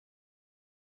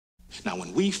Now,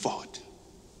 when we fought,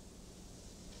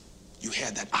 you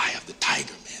had that eye of the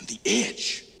tiger, man, the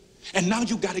edge. And now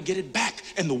you got to get it back.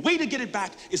 And the way to get it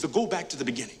back is to go back to the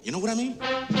beginning. You know what I mean?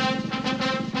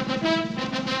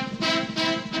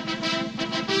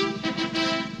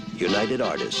 United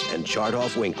Artists and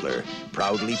Chartoff Winkler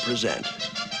proudly present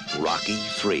Rocky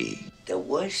III. The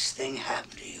worst thing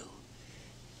happened to you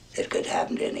that could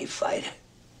happen to any fighter.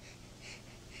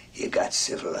 You got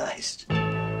civilized.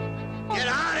 Get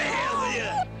out of here with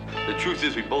you! The truth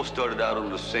is, we both started out on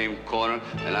the same corner,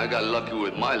 and I got lucky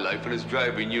with my life, and it's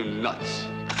driving you nuts.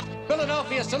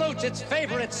 Philadelphia salutes its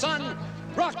favorite son,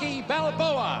 Rocky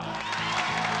Balboa.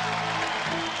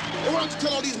 Hey, why don't you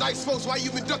tell all these nice folks why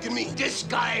you've been ducking me? This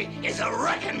guy is a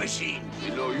wrecking machine.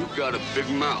 You know, you got a big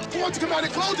mouth. Why don't you come out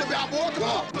and close your mouth, boy? Come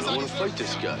on. I want to fight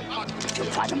this guy. You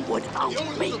fight him without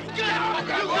me.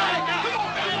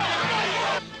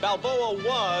 Balboa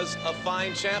was a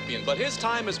fine champion, but his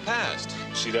time has passed.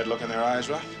 See that look in their eyes,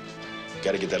 Rock?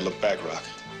 Got to get that look back, Rock.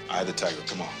 Eye of the tiger,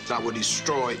 come on. I will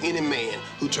destroy any man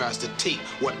who tries to take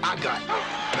what I got.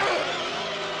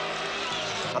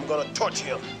 I'm gonna torture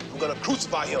him. I'm gonna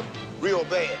crucify him real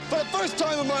bad. For the first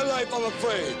time in my life, I'm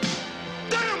afraid.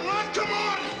 Damn, Rock, come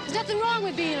on! There's nothing wrong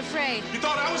with being afraid. You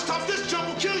thought I was tough? This jump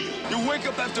will kill you. You wake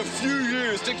up after a few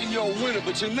years thinking you're a winner,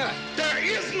 but you're not. There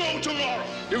is no tomorrow.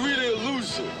 You're really a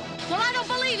loser. Well, I don't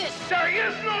believe it. There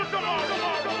is no tomorrow.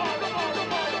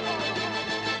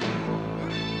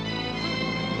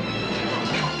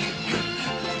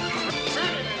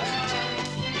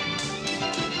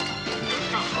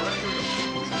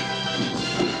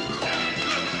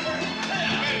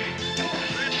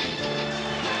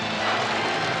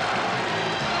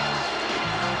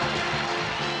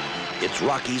 It's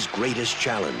Rocky's greatest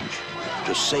challenge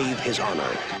to save his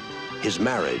honor, his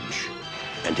marriage,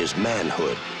 and his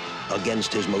manhood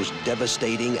against his most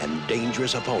devastating and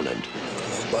dangerous opponent.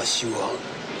 I'll bust you out.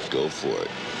 Go for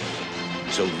it.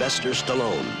 Sylvester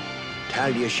Stallone,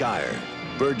 Talia Shire,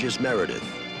 Burgess Meredith,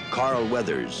 Carl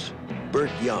Weathers,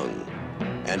 Burt Young,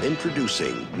 and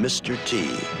introducing Mr. T.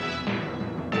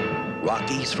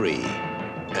 Rocky III,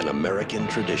 an American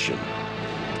tradition.